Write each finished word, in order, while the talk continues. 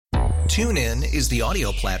TuneIn is the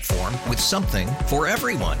audio platform with something for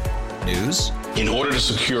everyone. News. In order to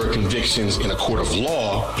secure convictions in a court of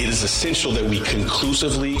law, it is essential that we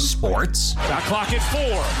conclusively. Sports. Shot clock at 4.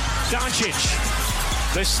 Doncic.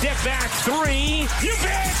 The step back 3. You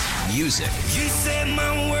bet. Music. You set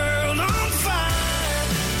my world on fire.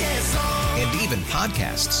 Yes, and even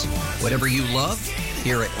podcasts. Whatever you love,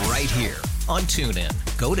 hear it right here on TuneIn.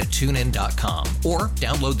 Go to TuneIn.com or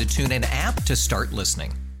download the TuneIn app to start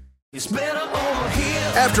listening. It's better over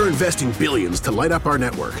here. After investing billions to light up our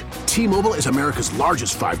network, T-Mobile is America's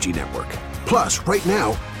largest 5G network. Plus, right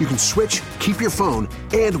now, you can switch, keep your phone,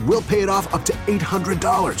 and we'll pay it off up to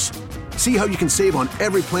 $800. See how you can save on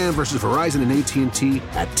every plan versus Verizon and AT&T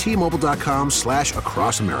at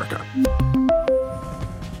T-Mobile.com/across America.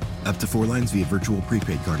 Up to 4 lines via virtual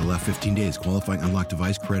prepaid card. Allow 15 days. Qualifying unlocked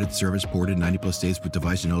device credit service ported 90+ states with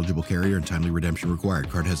device and eligible carrier and timely redemption required.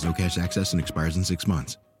 Card has no cash access and expires in 6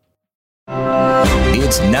 months.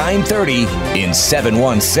 It's 9:30 in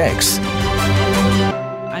 716.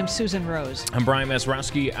 I'm Susan Rose. I'm Brian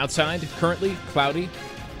Mazrowski. Outside, currently cloudy,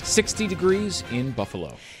 60 degrees in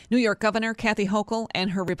Buffalo. New York Governor Kathy Hochul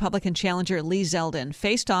and her Republican challenger Lee Zeldin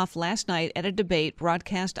faced off last night at a debate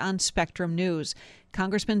broadcast on Spectrum News.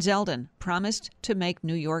 Congressman Zeldin promised to make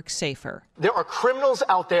New York safer. There are criminals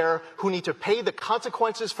out there who need to pay the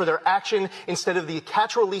consequences for their action instead of the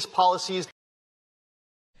catch-release policies.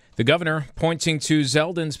 The governor pointing to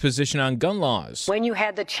Zeldin's position on gun laws. When you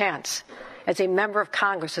had the chance as a member of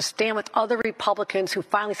Congress to stand with other Republicans who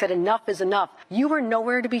finally said enough is enough, you were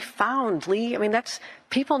nowhere to be found, Lee. I mean,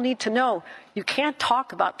 people need to know. You can't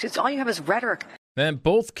talk about it. All you have is rhetoric. Then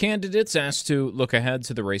both candidates asked to look ahead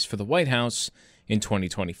to the race for the White House in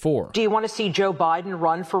 2024. Do you want to see Joe Biden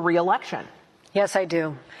run for re-election? Yes, I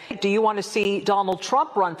do. Do you want to see Donald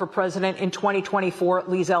Trump run for president in 2024,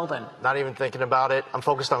 Lee Zeldin? Not even thinking about it. I'm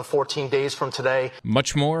focused on 14 days from today.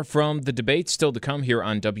 Much more from the debate still to come here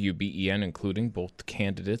on WBEN, including both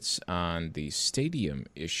candidates on the stadium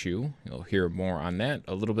issue. You'll hear more on that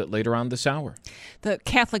a little bit later on this hour. The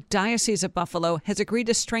Catholic Diocese of Buffalo has agreed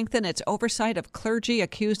to strengthen its oversight of clergy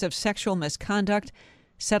accused of sexual misconduct,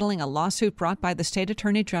 settling a lawsuit brought by the state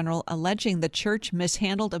attorney general alleging the church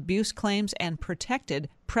mishandled abuse claims and protected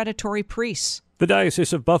predatory priests. The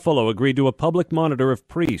Diocese of Buffalo agreed to a public monitor of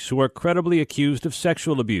priests who are credibly accused of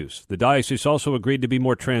sexual abuse. The diocese also agreed to be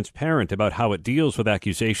more transparent about how it deals with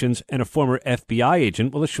accusations, and a former FBI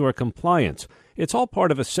agent will assure compliance. It's all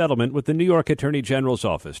part of a settlement with the New York Attorney General's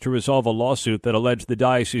office to resolve a lawsuit that alleged the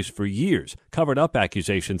diocese for years covered up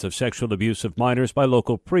accusations of sexual abuse of minors by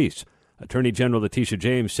local priests. Attorney General Letitia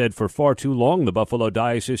James said for far too long the Buffalo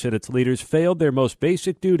Diocese and its leaders failed their most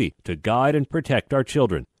basic duty to guide and protect our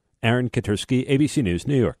children. Aaron Katursky, ABC News,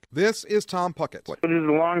 New York. This is Tom Puckett. It is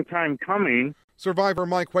a long time coming. Survivor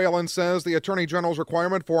Mike Whalen says the Attorney General's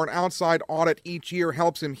requirement for an outside audit each year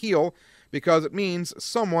helps him heal because it means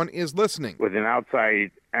someone is listening. With an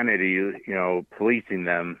outside entity, policing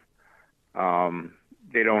them,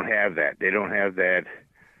 they don't have that. They don't have that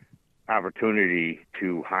opportunity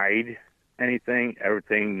to hide anything.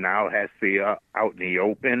 Everything now has to be out in the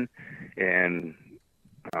open and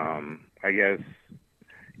I guess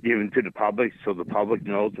given to the public so the public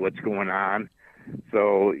knows what's going on.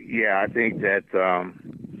 So, yeah, I think that,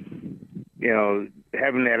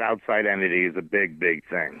 having that outside entity is a big, big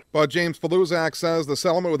thing. But James Faluzak says the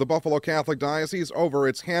settlement with the Buffalo Catholic Diocese over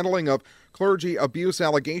its handling of clergy abuse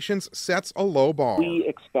allegations sets a low bar. We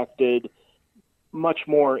expected much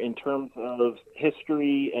more in terms of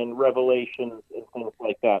history and revelations and things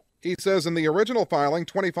like that. He says in the original filing,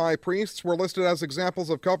 25 priests were listed as examples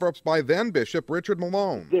of cover-ups by then-Bishop Richard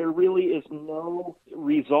Malone. There really is no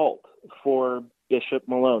result for Bishop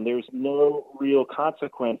Malone. There's no real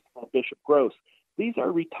consequence for Bishop Gross. These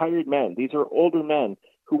are retired men. These are older men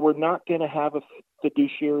who were not going to have a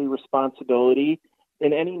fiduciary responsibility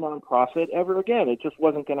in any nonprofit ever again. It just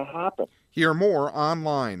wasn't going to happen. Hear more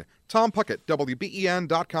online. Tom Puckett,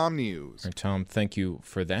 WBEN.com News. All right, Tom, thank you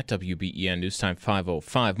for that. WBEN News Time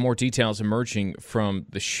 5:05. More details emerging from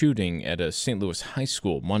the shooting at a St. Louis high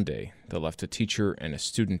school Monday that left a teacher and a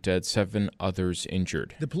student dead, 7 others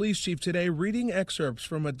injured. The police chief today reading excerpts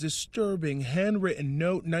from a disturbing handwritten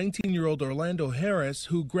note 19-year-old Orlando Harris,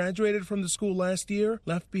 who graduated from the school last year,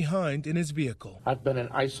 left behind in his vehicle. I've been an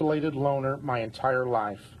isolated loner my entire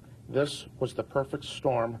life. This was the perfect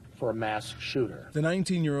storm for a mass shooter. The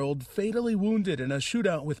 19-year-old fatally wounded in a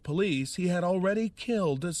shootout with police. He had already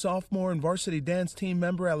killed a sophomore and varsity dance team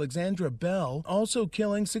member Alexandra Bell, also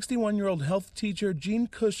killing 61-year-old health teacher Jean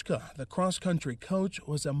Kushka. The cross-country coach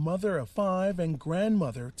was a mother of 5 and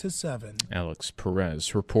grandmother to 7. Alex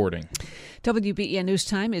Perez reporting. WBEN News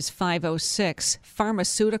Time is 5:06.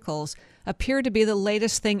 Pharmaceuticals appear to be the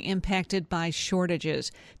latest thing impacted by shortages.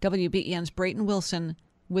 WBEN's Brayton Wilson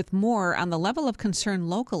with more on the level of concern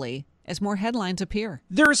locally as more headlines appear.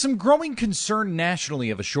 There is some growing concern nationally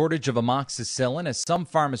of a shortage of amoxicillin as some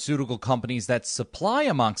pharmaceutical companies that supply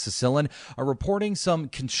amoxicillin are reporting some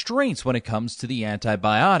constraints when it comes to the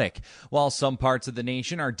antibiotic. While some parts of the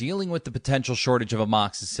nation are dealing with the potential shortage of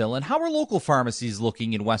amoxicillin, how are local pharmacies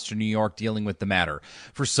looking in Western New York dealing with the matter?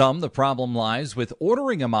 For some, the problem lies with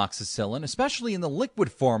ordering amoxicillin, especially in the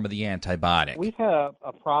liquid form of the antibiotic. We've had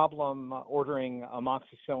a problem ordering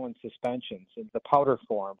amoxicillin suspensions in the powder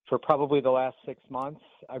form for probably the last 6 months.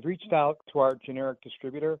 I've reached out to our generic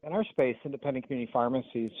distributor. In our space, independent community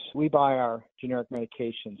pharmacies, we buy our generic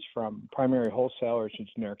medications from primary wholesalers and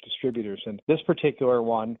generic distributors. And this particular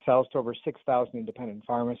one sells to over 6,000 independent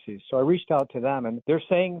pharmacies. So I reached out to them, and they're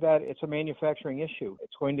saying that it's a manufacturing issue.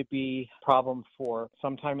 It's going to be a problem for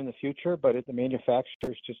some time in the future, but the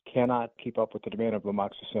manufacturers just cannot keep up with the demand of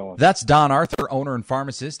amoxicillin. That's Don Arthur, owner and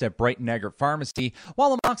pharmacist at Brighton Eggert Pharmacy.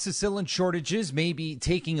 While amoxicillin shortages may be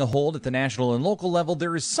taking a hold at the national and local level,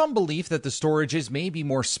 there is some belief that the storages may be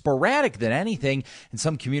more sporadic than anything, and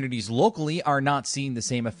some communities locally are not seeing the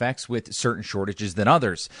same effects with certain shortages than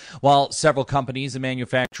others. While several companies and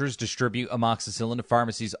manufacturers distribute amoxicillin to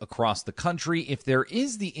pharmacies across the country, if there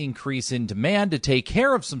is the increase in demand to take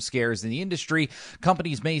care of some scares in the industry,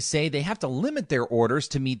 companies may say they have to limit their orders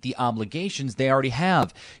to meet the obligations they already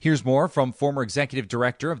have. Here's more from former executive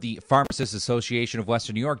director of the Pharmacists Association of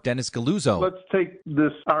Western New York, Dennis Galuzzo. Let's take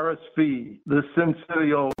this RSV, the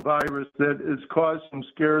syncytial virus that has caused some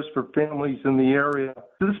scares for families in the area.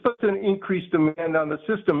 This puts an increased demand on the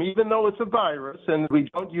system, even though it's a virus and we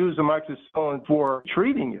don't use amoxicillin for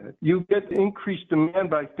treating it. You get increased demand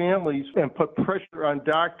by families and put pressure on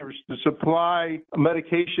doctors to supply a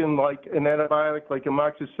medication like an antibiotic like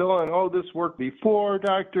amoxicillin. Oh, this worked before,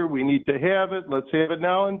 doctor. We need to have it. Let's have it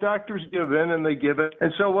now. And doctors give in and they give it.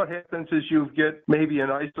 And so what happens is you get maybe an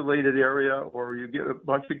isolated area or you get a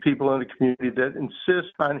bunch of people in the community that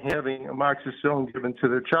insist on having amoxicillin given to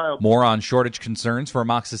their child. More on shortage concerns for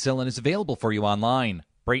amoxicillin is available for you online.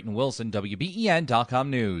 Brayton Wilson, WBEN.com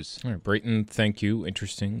News. All right, Brayton, thank you.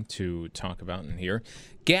 Interesting to talk about and hear.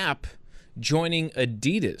 Gap joining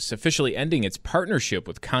Adidas, officially ending its partnership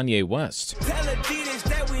with Kanye West. Tell Adidas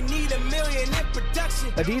that we need $1 million in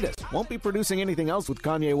production. Adidas won't be producing anything else with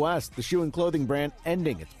Kanye West, the shoe and clothing brand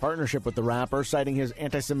ending its partnership with the rapper, citing his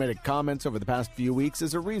anti-Semitic comments over the past few weeks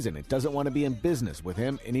as a reason it doesn't want to be in business with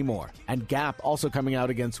him anymore. And Gap also coming out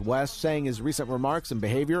against West, saying his recent remarks and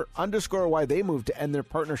behavior underscore why they moved to end their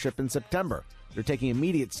partnership in September. They're taking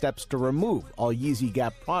immediate steps to remove all Yeezy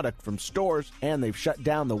Gap product from stores, and they've shut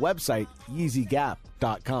down the website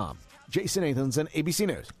YeezyGap.com. Jason Nathanson, ABC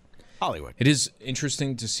News, Hollywood. It is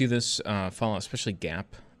interesting to see this fall, especially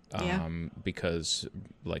Gap, because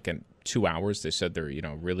like in 2 hours they said they're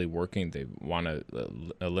really working. They want to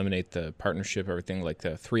eliminate the partnership, everything. Like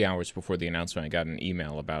 3 hours before the announcement, I got an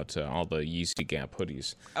email about all the Yeezy Gap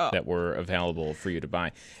hoodies that were available for you to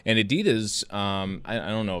buy. And Adidas, I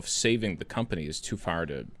don't know if saving the company is too far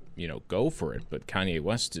to go for it, but Kanye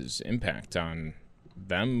West's impact on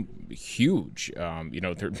them huge.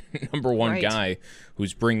 Their number one guy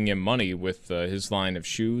who's bringing in money with his line of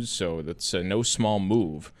shoes, so that's no small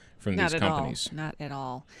move from these companies. Not at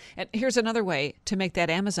all. And here's another way to make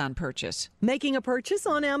that Amazon purchase. Making a purchase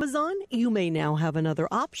on Amazon? You may now have another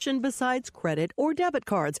option besides credit or debit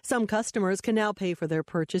cards. Some customers can now pay for their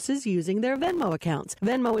purchases using their Venmo accounts.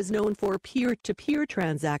 Venmo is known for peer-to-peer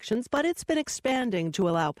transactions, but it's been expanding to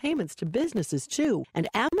allow payments to businesses too. And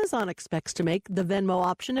Amazon expects to make the Venmo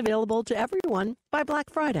option available to everyone by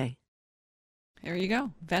Black Friday. There you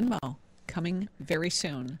go. Venmo. Coming very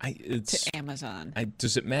soon to Amazon.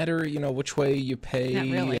 Does it matter, which way you pay? Not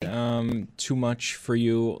really. Too much for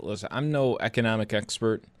you? Listen, I'm no economic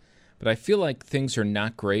expert, but I feel like things are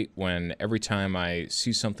not great when every time I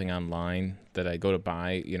see something online that I go to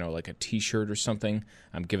buy, like a T-shirt or something,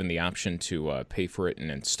 I'm given the option to pay for it in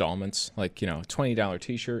installments, like, $20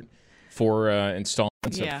 T-shirt, 4 installments.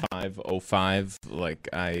 Yeah. 5:05,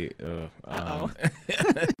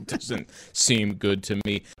 it doesn't seem good to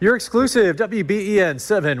me. Your exclusive WBEN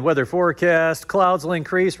 7 weather forecast. Clouds will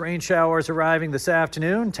increase, rain showers arriving this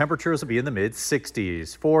afternoon. Temperatures will be in the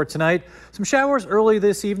mid-60s. For tonight, some showers early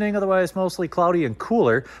this evening, otherwise mostly cloudy and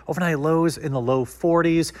cooler. Overnight lows in the low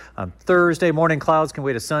 40s. On Thursday, morning clouds can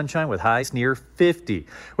wait to sunshine with highs near 50.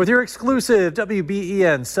 With your exclusive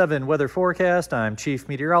WBEN 7 weather forecast, I'm Chief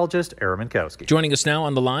Meteorologist Aaron Minkowski. Joining us now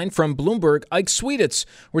on the line from Bloomberg, Ike Swetlitz.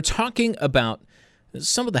 We're talking about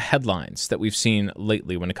some of the headlines that we've seen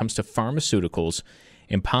lately when it comes to pharmaceuticals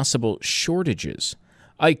and possible shortages.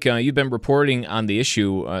 Ike, you've been reporting on the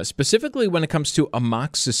issue, specifically when it comes to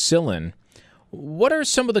amoxicillin. What are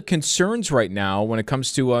some of the concerns right now when it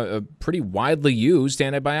comes to a pretty widely used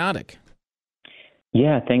antibiotic?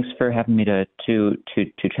 Yeah, thanks for having me to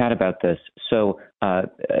chat about this. So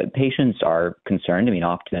patients are concerned. I mean,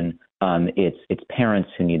 often it's parents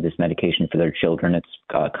who need this medication for their children. It's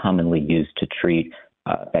commonly used to treat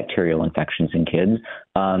bacterial infections in kids.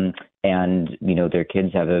 And, you know, their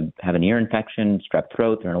kids have an ear infection, strep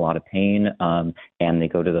throat, they're in a lot of pain, and they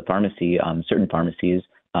go to the pharmacy, certain pharmacies,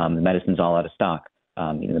 the medicine's all out of stock.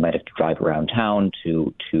 They might have to drive around town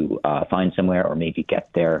to find somewhere, or maybe get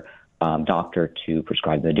their doctor to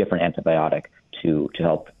prescribe a different antibiotic to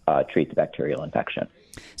help treat the bacterial infection.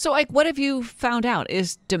 So, Ike, what have you found out?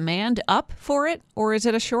 Is demand up for it, or is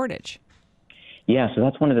it a shortage? Yeah, so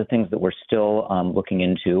that's one of the things that we're still looking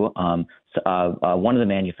into. One of the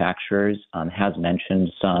manufacturers has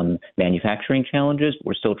mentioned some manufacturing challenges.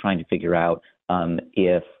 We're still trying to figure out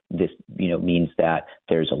if this, means that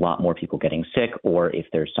there's a lot more people getting sick, or if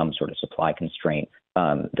there's some sort of supply constraint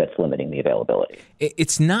that's limiting the availability.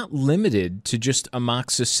 It's not limited to just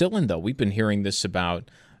amoxicillin, though. We've been hearing this about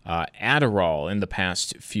Adderall in the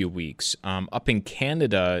past few weeks. Up in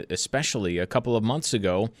Canada, especially a couple of months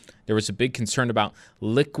ago, there was a big concern about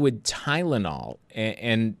liquid Tylenol.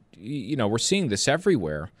 And we're seeing this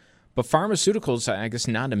everywhere. But pharmaceuticals, I guess,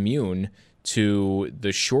 not immune to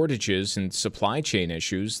the shortages and supply chain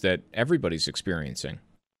issues that everybody's experiencing.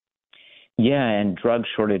 Yeah, and drug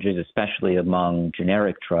shortages, especially among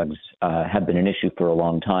generic drugs, have been an issue for a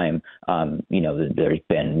long time. There's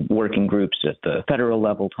been working groups at the federal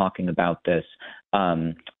level talking about this.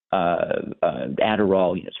 Adderall,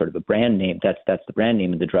 sort of a brand name. That's the brand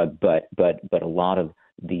name of the drug, but a lot of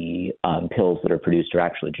the pills that are produced are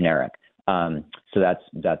actually generic. So that's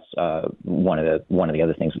one of the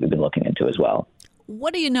other things that we've been looking into as well.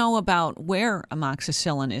 What do you know about where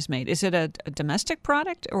amoxicillin is made? Is it a domestic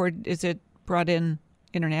product, or is it brought in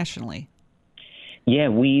internationally? Yeah,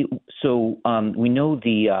 we know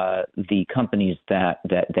the companies that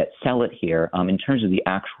sell it here. In terms of the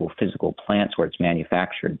actual physical plants where it's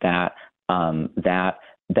manufactured, that I'm not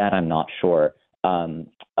sure. But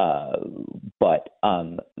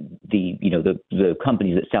the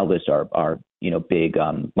companies that sell this are big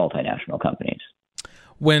multinational companies.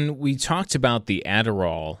 When we talked about the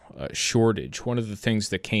Adderall shortage, one of the things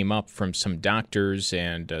that came up from some doctors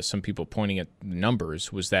and some people pointing at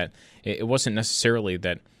numbers was that it wasn't necessarily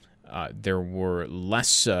that there were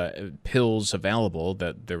less pills available,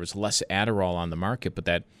 that there was less Adderall on the market, but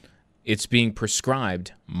that it's being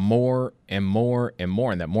prescribed more and more and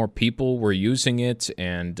more, and that more people were using it,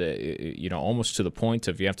 and almost to the point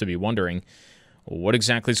of you have to be wondering what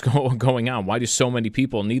exactly is going on. Why do so many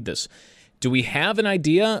people need this? Do we have an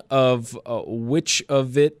idea of which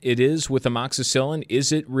of it is with amoxicillin?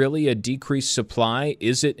 Is it really a decreased supply?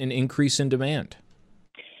 Is it an increase in demand?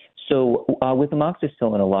 So with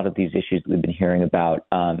amoxicillin, a lot of these issues that we've been hearing about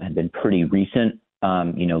have been pretty recent,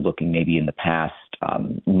 looking maybe in the past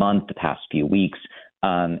month, the past few weeks.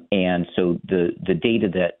 And so the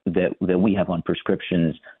data that we have on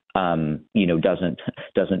prescriptions doesn't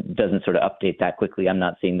sort of update that quickly. I'm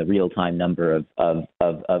not seeing the real time number of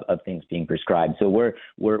things being prescribed. So we're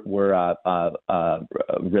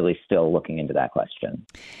really still looking into that question.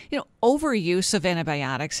 Overuse of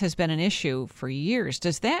antibiotics has been an issue for years.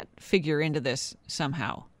 Does that figure into this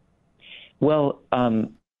somehow? Well,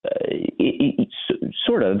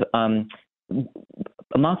 sort of.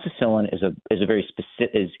 Amoxicillin is a very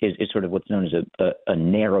specific is sort of what's known as a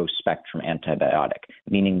narrow spectrum antibiotic,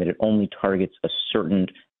 meaning that it only targets a certain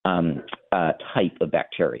type of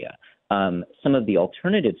bacteria. Some of the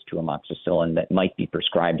alternatives to amoxicillin that might be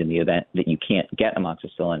prescribed in the event that you can't get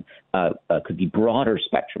amoxicillin could be broader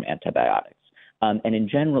spectrum antibiotics. And in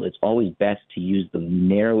general, it's always best to use the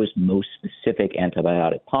narrowest, most specific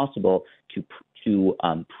antibiotic possible to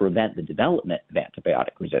prevent the development of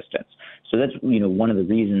antibiotic resistance. So that's one of the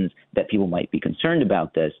reasons that people might be concerned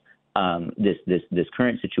about this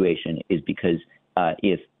current situation is because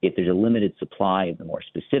if there's a limited supply of the more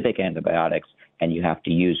specific antibiotics and you have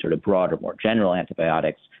to use sort of broader, more general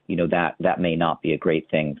antibiotics, that may not be a great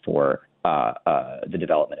thing for the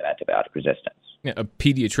development of antibiotic resistance. Yeah, a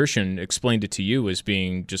pediatrician explained it to you as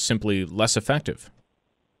being just simply less effective.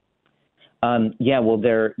 What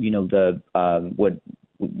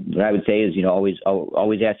I would say is, always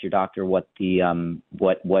ask your doctor what the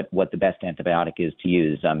best antibiotic is to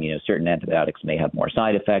use. Certain antibiotics may have more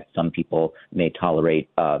side effects. Some people may tolerate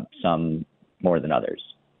some more than others.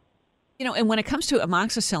 And when it comes to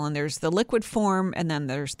amoxicillin, there's the liquid form and then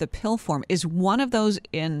there's the pill form. Is one of those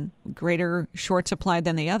in greater short supply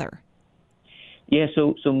than the other? Yeah,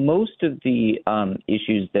 so most of the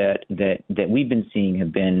issues that we've been seeing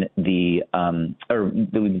have been that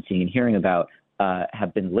we've been seeing and hearing about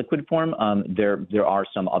have been liquid form. There are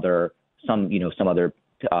some other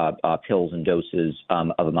pills and doses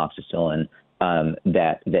of amoxicillin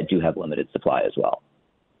that do have limited supply as well.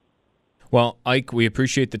 Well, Ike, we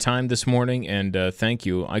appreciate the time this morning, and thank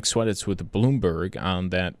you. Ike Swetlitz with Bloomberg on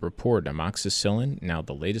that report. Amoxicillin, now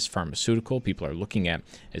the latest pharmaceutical people are looking at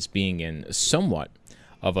as being in somewhat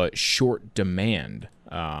of a short demand,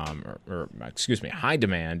 high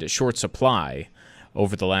demand, short supply.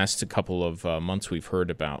 Over the last couple of months, we've heard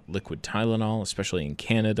about liquid Tylenol, especially in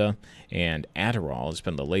Canada, and Adderall has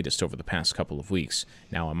been the latest over the past couple of weeks.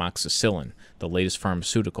 Now amoxicillin, the latest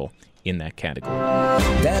pharmaceutical in that category.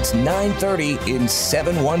 That's 9:30 in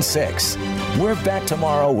 716. We're back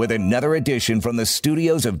tomorrow with another edition from the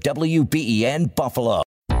studios of WBEN Buffalo.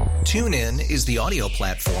 TuneIn is the audio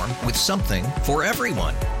platform with something for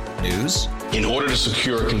everyone. News. In order to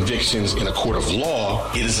secure convictions in a court of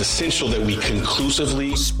law, it is essential that we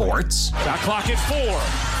conclusively. Sports. Shot clock at 4.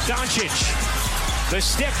 Doncic. The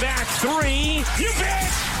step back 3. You bet.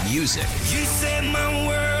 Music. You set my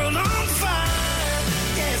world on fire.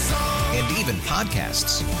 And even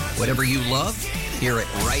podcasts. Whatever you love, hear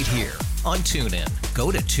it right here on TuneIn.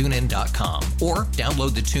 Go to TuneIn.com or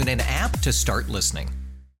download the TuneIn app to start listening.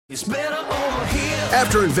 It's better over here.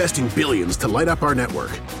 After investing billions to light up our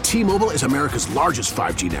network, T-Mobile is America's largest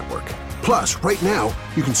 5G network. Plus, right now,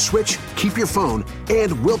 you can switch, keep your phone,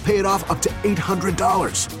 and we'll pay it off up to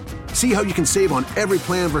 $800. See how you can save on every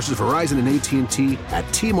plan versus Verizon and AT&T at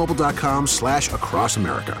T-Mobile.com/across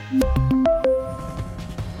America.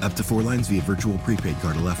 Up to 4 lines via virtual prepaid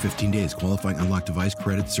card. Allow 15 days. Qualifying unlocked device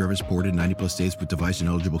credit service ported 90+ days with device and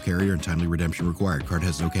eligible carrier and timely redemption required. Card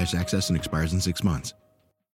has no cash access and expires in 6 months.